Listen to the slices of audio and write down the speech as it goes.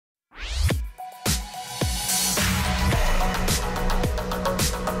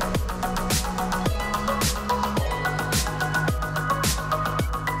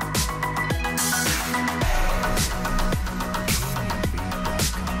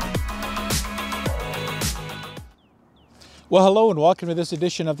Well, hello and welcome to this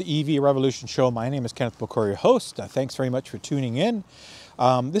edition of the EV Revolution Show. My name is Kenneth Bokor, your host. Thanks very much for tuning in.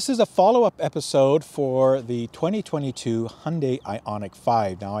 This is a follow-up episode for the 2022 Hyundai IONIQ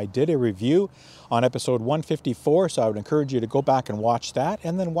 5. Now, I did a review on episode 154, so I would encourage you to go back and watch that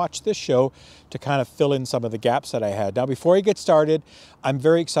and then watch this show to kind of fill in some of the gaps that I had. Now, before I get started, I'm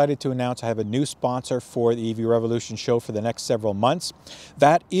very excited to announce I have a new sponsor for the EV Revolution Show for the next several months.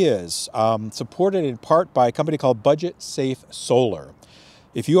 That is supported in part by a company called Budget Safe Solar.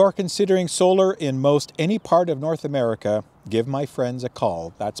 If you are considering solar in most any part of North America, give my friends a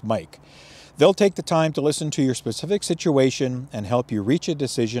call. That's Mike. They'll take the time to listen to your specific situation and help you reach a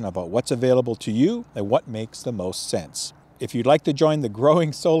decision about what's available to you and what makes the most sense. If you'd like to join the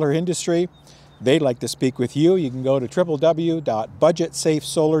growing solar industry, they'd like to speak with you. You can go to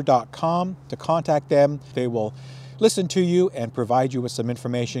www.budgetsafesolar.com to contact them. They will listen to you and provide you with some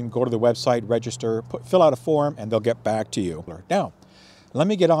information. Go to the website, register, fill out a form, and they'll get back to you. Now, let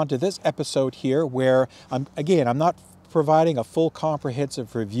me get on to this episode here where I'm not providing a full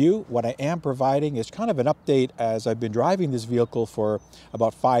comprehensive review. What I am providing is kind of an update as I've been driving this vehicle for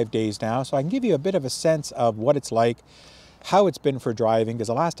about 5 days now. So I can give you a bit of a sense of what it's like, how it's been for driving, because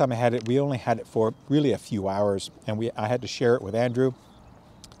the last time I had it, we only had it for really a few hours, and I had to share it with Andrew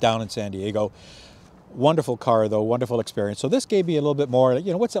down in San Diego. Wonderful car though, wonderful experience. So this gave me a little bit more,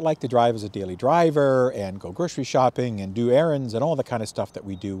 what's it like to drive as a daily driver and go grocery shopping and do errands and all the kind of stuff that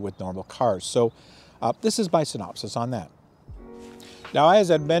we do with normal cars. So this is my synopsis on that. Now, as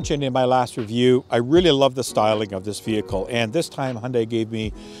I mentioned in my last review, I really love the styling of this vehicle. And this time Hyundai gave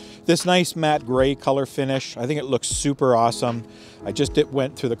me this nice matte gray color finish. I think it looks super awesome. I just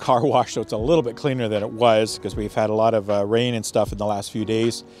went through the car wash, so it's a little bit cleaner than it was because we've had a lot of rain and stuff in the last few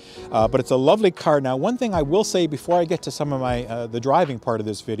days. But it's a lovely car. Now, one thing I will say before I get to some of my the driving part of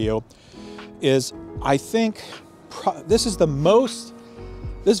this video is I think this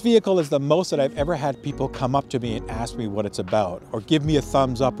vehicle is the most that I've ever had people come up to me and ask me what it's about, or give me a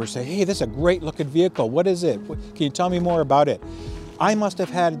thumbs up or say, hey, this is a great looking vehicle. What is it? Can you tell me more about it? I must have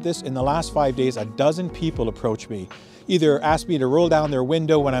had this in the last 5 days, a dozen people approach me, either ask me to roll down their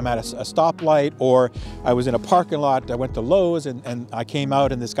window when I'm at a stoplight, or I was in a parking lot, I went to Lowe's and I came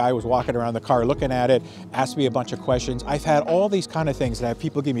out and this guy was walking around the car looking at it, asked me a bunch of questions. I've had all these kind of things, and I have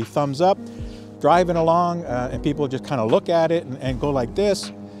people give me thumbs up, driving along, and people just kind of look at it and go like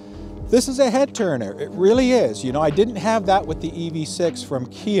this. This is a head turner, it really is. I didn't have that with the EV6 from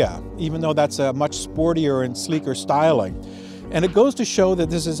Kia, even though that's a much sportier and sleeker styling. And it goes to show that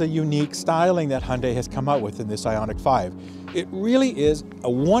this is a unique styling that Hyundai has come out with in this IONIQ 5. It really is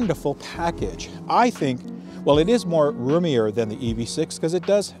a wonderful package. I think, well, it is more roomier than the EV6 because it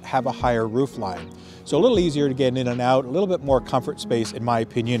does have a higher roof line. So a little easier to get in and out, a little bit more comfort space in my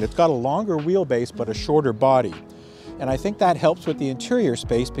opinion. It's got a longer wheelbase but a shorter body. And I think that helps with the interior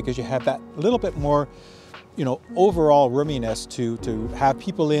space because you have that little bit more overall roominess to have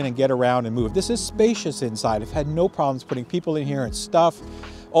people in and get around and move. This is spacious inside. I've had no problems putting people in here and stuff,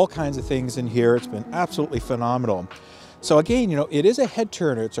 all kinds of things in here. It's been absolutely phenomenal. So again, it is a head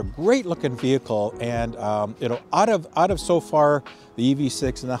turner. It's a great looking vehicle. And, out of so far the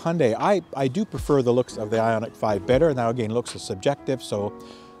EV6 and the Hyundai, I do prefer the looks of the IONIQ 5 better. Now again, looks are subjective. So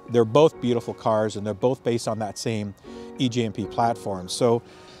they're both beautiful cars and they're both based on that same E-GMP platform. So,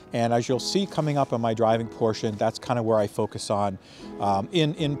 and as you'll see coming up on my driving portion, that's kind of where I focus on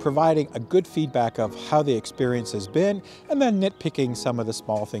in providing a good feedback of how the experience has been and then nitpicking some of the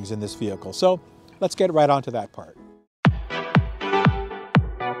small things in this vehicle. So let's get right on to that part.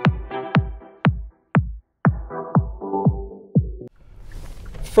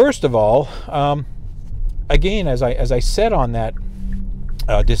 First of all, again, as I said on that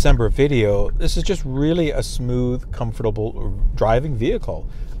December video, this is just really a smooth, comfortable driving vehicle.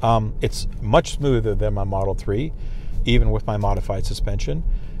 It's much smoother than my Model 3, even with my modified suspension.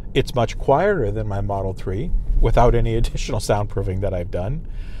 It's much quieter than my Model 3 without any additional soundproofing that I've done.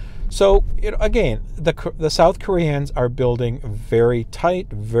 So, again, the South Koreans are building very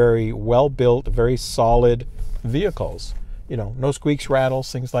tight, very well-built, very solid vehicles. No squeaks,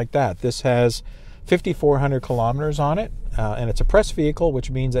 rattles, things like that. This has 5,400 kilometers on it, and it's a press vehicle,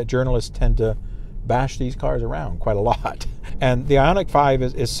 which means that journalists tend to bash these cars around quite a lot. And the IONIQ 5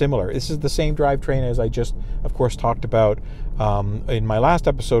 is similar. This is the same drivetrain as I just, of course, talked about in my last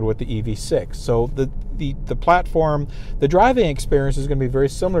episode with the EV6. So the platform, the driving experience is going to be very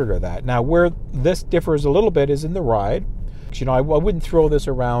similar to that. Now, where this differs a little bit is in the ride. I wouldn't throw this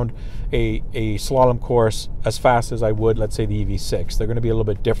around a slalom course as fast as I would, let's say, the EV6. They're going to be a little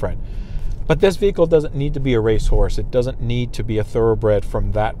bit different. But this vehicle doesn't need to be a racehorse. It doesn't need to be a thoroughbred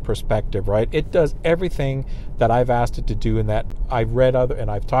from that perspective, right? It does everything that I've asked it to do, and that I've read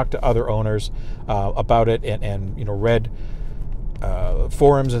and I've talked to other owners about it, and you know, read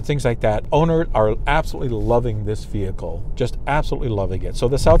forums and things like that. Owners are absolutely loving this vehicle, just absolutely loving it. So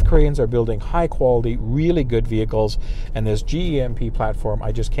the South Koreans are building high quality, really good vehicles, and this GEMP platform,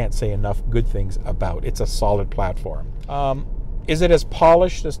 I just can't say enough good things about. It's a solid platform. Is it as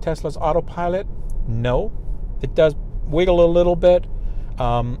polished as Tesla's autopilot? No. It does wiggle a little bit.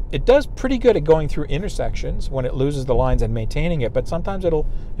 It does pretty good at going through intersections when it loses the lines and maintaining it, but sometimes it'll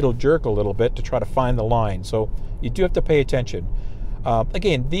jerk a little bit to try to find the line. So you do have to pay attention.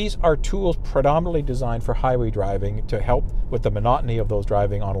 Again, these are tools predominantly designed for highway driving to help with the monotony of those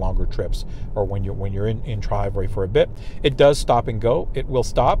driving on longer trips, or when you're in driveway for a bit. It does stop and go. It will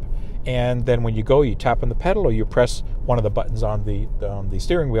stop, and then when you go, you tap on the pedal or you press one of the buttons on the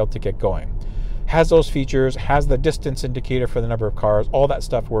steering wheel to get going. Has those features, has the distance indicator for the number of cars, all that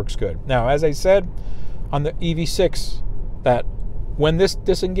stuff works good. Now, as I said on the EV6, that when this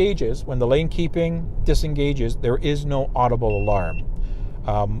disengages, when the lane keeping disengages, there is no audible alarm.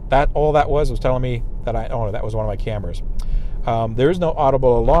 All that was telling me that that was one of my cameras. There is no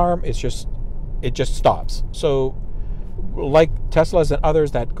audible alarm. It just stops. So, like Teslas and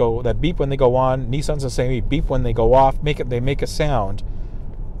others that beep when they go on, Nissan's the same, beep when they go off, they make a sound.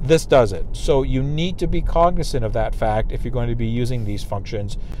 This does it. So you need to be cognizant of that fact if you're going to be using these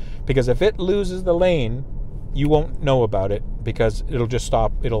functions, because if it loses the lane, you won't know about it because it'll just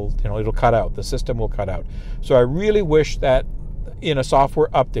stop. It'll cut out. The system will cut out. So I really wish that in a software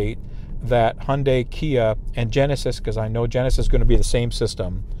update that Hyundai, Kia, and Genesis, because I know Genesis is going to be the same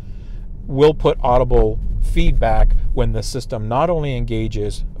system, will put audible feedback when the system not only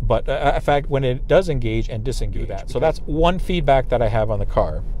engages, but in fact when it does engage and disengage. So that's one feedback that I have on the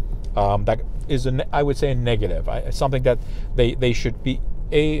car. That is, I would say, a negative. Something that they should be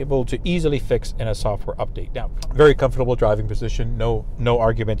able to easily fix in a software update. Now, very comfortable driving position. No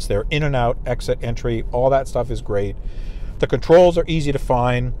arguments there. In and out, exit, entry, all that stuff is great. The controls are easy to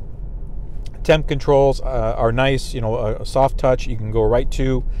find. Temp controls are nice. You know, a soft touch. You can go right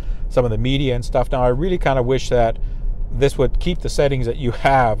to some of the media and stuff. Now, I really kind of wish that this would keep the settings that you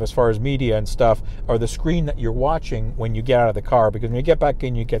have as far as media and stuff, or the screen that you're watching when you get out of the car, because when you get back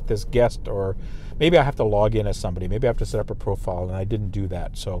in, you get this guest, or maybe I have to log in as somebody. Maybe I have to set up a profile, and I didn't do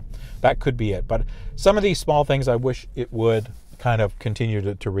that. So that could be it. But some of these small things I wish it would kind of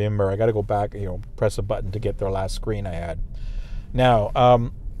continue to remember. I got to go back, press a button to get the last screen I had.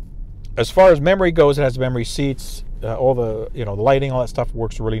 Now, as far as memory goes, it has memory seats. All the the lighting, all that stuff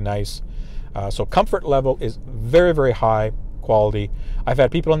works really nice. So comfort level is very, very high quality. I've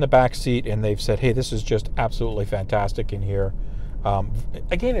had people in the back seat and they've said, hey, this is just absolutely fantastic in here.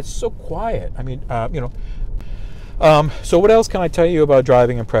 Again, it's so quiet. I mean, so what else can I tell you about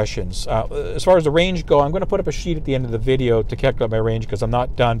driving impressions? As far as the range go, I'm going to put up a sheet at the end of the video to calculate my range because I'm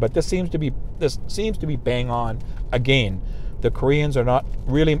not done, but this seems to be bang on again. The Koreans are not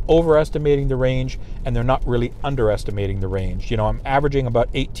really overestimating the range, and they're not really underestimating the range. I'm averaging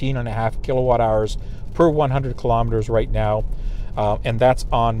about 18.5 kilowatt hours per 100 kilometers right now, and that's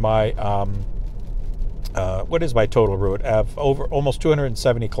on my, what is my total route? I have over almost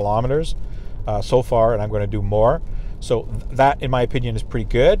 270 kilometers so far, and I'm going to do more. So that, in my opinion, is pretty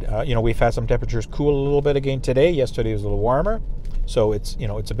good. We've had some temperatures cool a little bit again today. Yesterday was a little warmer, so it's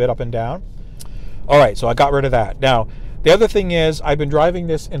a bit up and down. All right, so I got rid of that. Now, the other thing is, I've been driving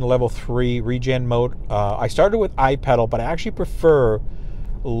this in level 3 regen mode. I started with iPedal, but I actually prefer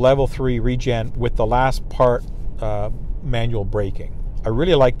level 3 regen with the last part manual braking. I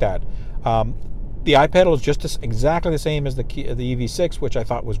really like that. The iPedal is just exactly the same as the EV6, which I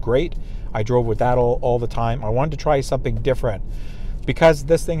thought was great. I drove with that all the time. I wanted to try something different because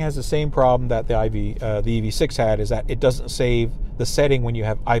this thing has the same problem that the EV6 had, is that it doesn't save the setting when you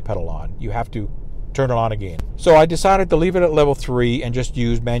have iPedal on. You have to turn it on again. So I decided to leave it at level 3 and just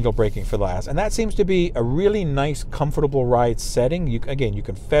use manual braking for the last. And that seems to be a really nice, comfortable ride setting. You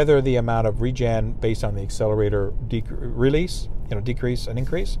can feather the amount of regen based on the accelerator decrease and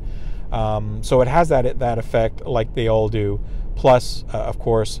increase. So it has that effect like they all do. Plus, of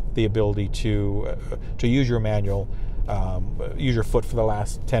course, the ability to use your manual, use your foot for the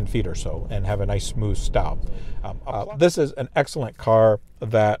last 10 feet or so and have a nice smooth stop. This is an excellent car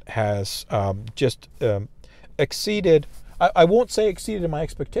that has just exceeded, I won't say exceeded my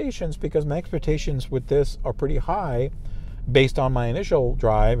expectations, because my expectations with this are pretty high. based on my initial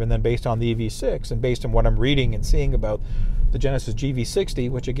drive, and then based on the EV6, and based on what I'm reading and seeing about the Genesis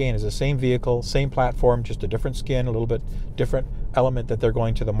GV60, which again is the same vehicle, same platform, just a different skin, a little bit different element that they're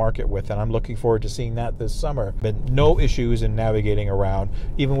going to the market with, and I'm looking forward to seeing that this summer. Been no issues in navigating around,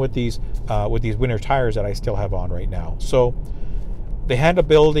 even with these winter tires that I still have on right now. So the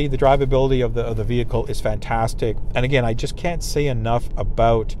handleability, the drivability of the vehicle is fantastic. And again, I just can't say enough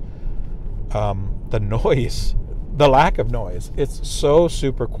about the noise, the lack of noise. It's so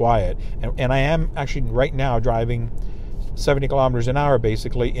super quiet. And I am actually right now driving 70 kilometers an hour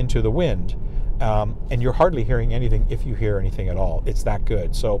basically into the wind. And you're hardly hearing anything, if you hear anything at all. It's that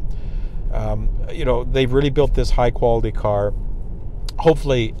good. So, you know, they've really built this high quality car.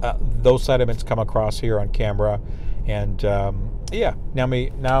 Hopefully those sentiments come across here on camera. And yeah,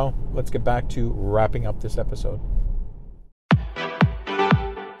 now let's get back to wrapping up this episode.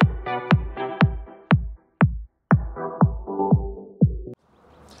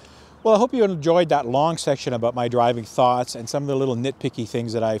 Well, I hope you enjoyed that long section about my driving thoughts and some of the little nitpicky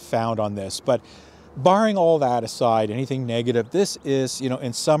things that I found on this. But barring all that aside, anything negative, this is, you know,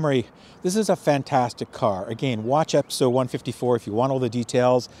 in summary, this is a fantastic car. Again, watch episode 154 if you want all the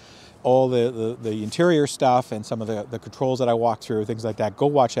details, all the interior stuff and some of the controls that I walked through, things like that. Go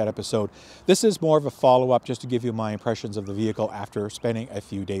watch that episode. This is more of a follow-up just to give you my impressions of the vehicle after spending a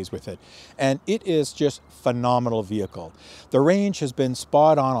few days with it. And it is just phenomenal vehicle. The range has been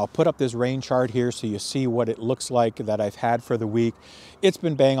spot on. I'll put up this range chart here so you see what it looks like that I've had for the week. It's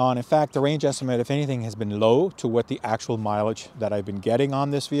been bang on. In fact, the range estimate, if anything, has been low to what the actual mileage that I've been getting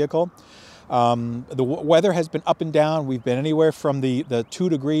on this vehicle. The weather has been up and down. We've been anywhere from the 2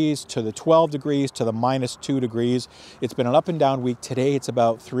 degrees to the 12 degrees to the -2 degrees. It's been an up and down week. Today it's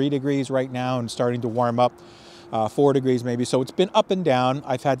about 3 degrees right now and starting to warm up, 4 degrees maybe. So it's been up and down.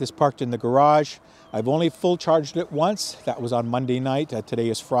 I've had this parked in the garage. I've only full charged it once. That was on Monday night. Today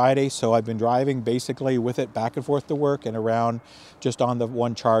is Friday. So I've been driving basically with it back and forth to work and around just on the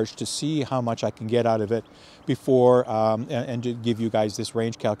one charge to see how much I can get out of it before and to give you guys this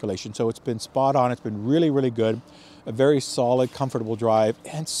range calculation. So it's been spot on. It's been really, really good. A very solid, comfortable drive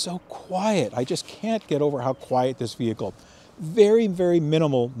and so quiet. I just can't get over how quiet this vehicle. Very, very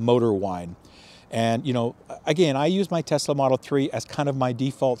minimal motor whine. And, you know, again, I use my Tesla Model 3 as kind of my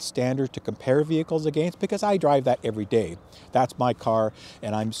default standard to compare vehicles against because I drive that every day. That's my car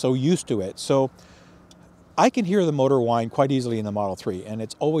and I'm so used to it. So I can hear the motor whine quite easily in the Model 3 and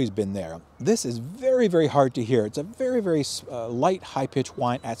it's always been there. This is very, very hard to hear. It's a very, very light, high-pitched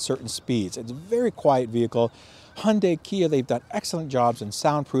whine at certain speeds. It's a very quiet vehicle. Hyundai, Kia, they've done excellent jobs in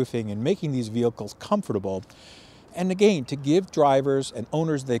soundproofing and making these vehicles comfortable. And again, to give drivers and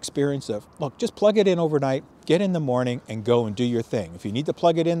owners the experience of, look, just plug it in overnight, get in the morning and go and do your thing. If you need to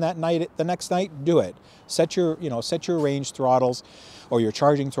plug it in that night, the next night, do it. Set your range throttles or your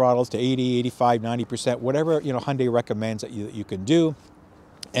charging throttles to 80, 85, 90%, whatever, you know, Hyundai recommends that you can do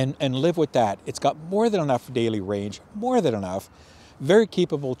and live with that. It's got more than enough daily range, more than enough. Very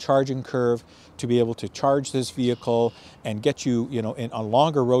capable charging curve to be able to charge this vehicle and get you, you know, on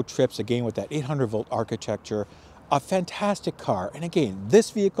longer road trips, again, with that 800-volt architecture. A fantastic car. And again, this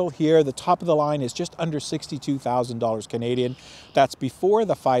vehicle here, the top of the line is just under $62,000 Canadian. That's before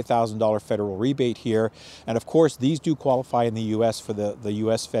the $5,000 federal rebate here. And of course, these do qualify in the US for the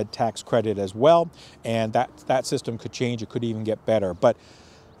US Fed tax credit as well. And that system could change. It could even get better. But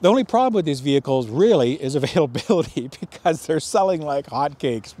the only problem with these vehicles really is availability because they're selling like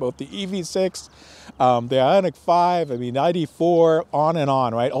hotcakes, both the EV6, the IONIQ 5, I mean, ID4, on and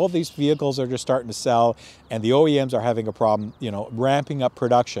on, right? All these vehicles are just starting to sell and the OEMs are having a problem, you know, ramping up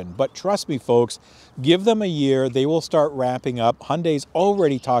production. But trust me, folks, give them a year, they will start ramping up. Hyundai's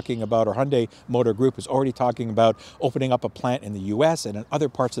already talking about, or Hyundai Motor Group is already talking about opening up a plant in the US and in other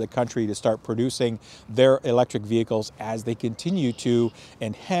parts of the country to start producing their electric vehicles as they continue to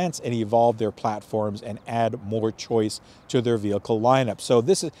enhance and evolve their platforms and add more choice to their vehicle lineup. So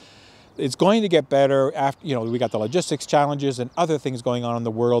it's going to get better after, you know, we got the logistics challenges and other things going on in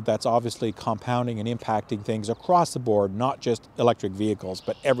the world that's obviously compounding and impacting things across the board, not just electric vehicles,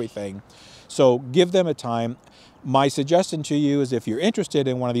 but everything. So give them a time. My suggestion to you is if you're interested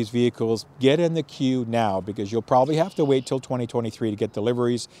in one of these vehicles, get in the queue now because you'll probably have to wait till 2023 to get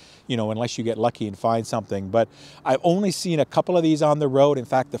deliveries, you know, unless you get lucky and find something. But I've only seen a couple of these on the road. In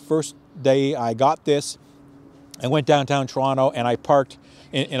fact, the first day I got this, I went downtown Toronto and I parked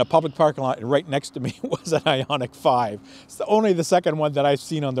in a public parking lot, and right next to me was an IONIQ 5. It's only the second one that I've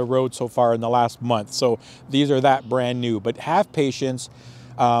seen on the road so far in the last month. So these are that brand new, but have patience.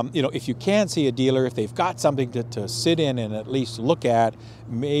 You know, if you can see a dealer, if they've got something to sit in and at least look at,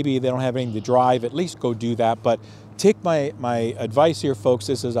 maybe they don't have anything to drive, at least go do that. But take my advice here, folks.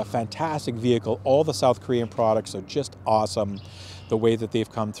 This is a fantastic vehicle. All the South Korean products are just awesome, the way that they've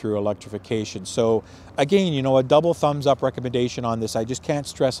come through electrification. So again, you know, a double thumbs up recommendation on this. I just can't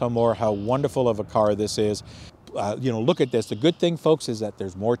stress how wonderful of a car this is. You know, look at this. The good thing, folks, is that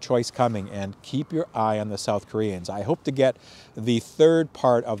there's more choice coming, and keep your eye on the South Koreans. I hope to get the third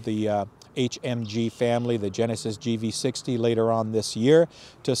part of the HMG family, the Genesis GV60, later on this year,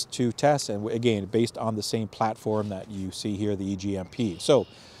 just to test, and again, based on the same platform that you see here, the E-GMP. So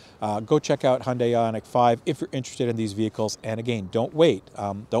go check out Hyundai IONIQ 5 if you're interested in these vehicles. And again, don't wait.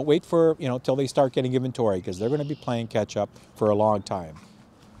 Don't wait for, you know, till they start getting inventory, because they're going to be playing catch up for a long time.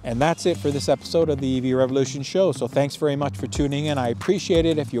 And that's it for this episode of the EV Revolution Show. So thanks very much for tuning in. I appreciate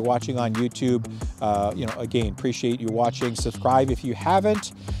it if you're watching on YouTube. You know, again, appreciate you watching. Subscribe if you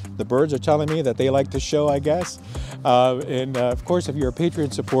haven't. The birds are telling me that they like the show, I guess. Of course, if you're a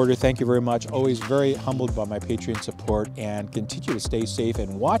Patreon supporter, thank you very much. Always very humbled by my Patreon support, and continue to stay safe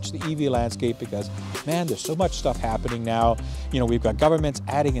and watch the EV landscape, because, man, there's so much stuff happening now. You know, we've got governments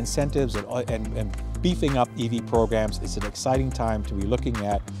adding incentives and beefing up EV programs. It's an exciting time to be looking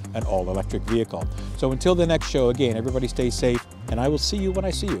at an all-electric vehicle. So until the next show, again, everybody stay safe, and I will see you when I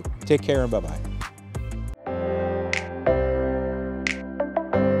see you. Take care and bye-bye.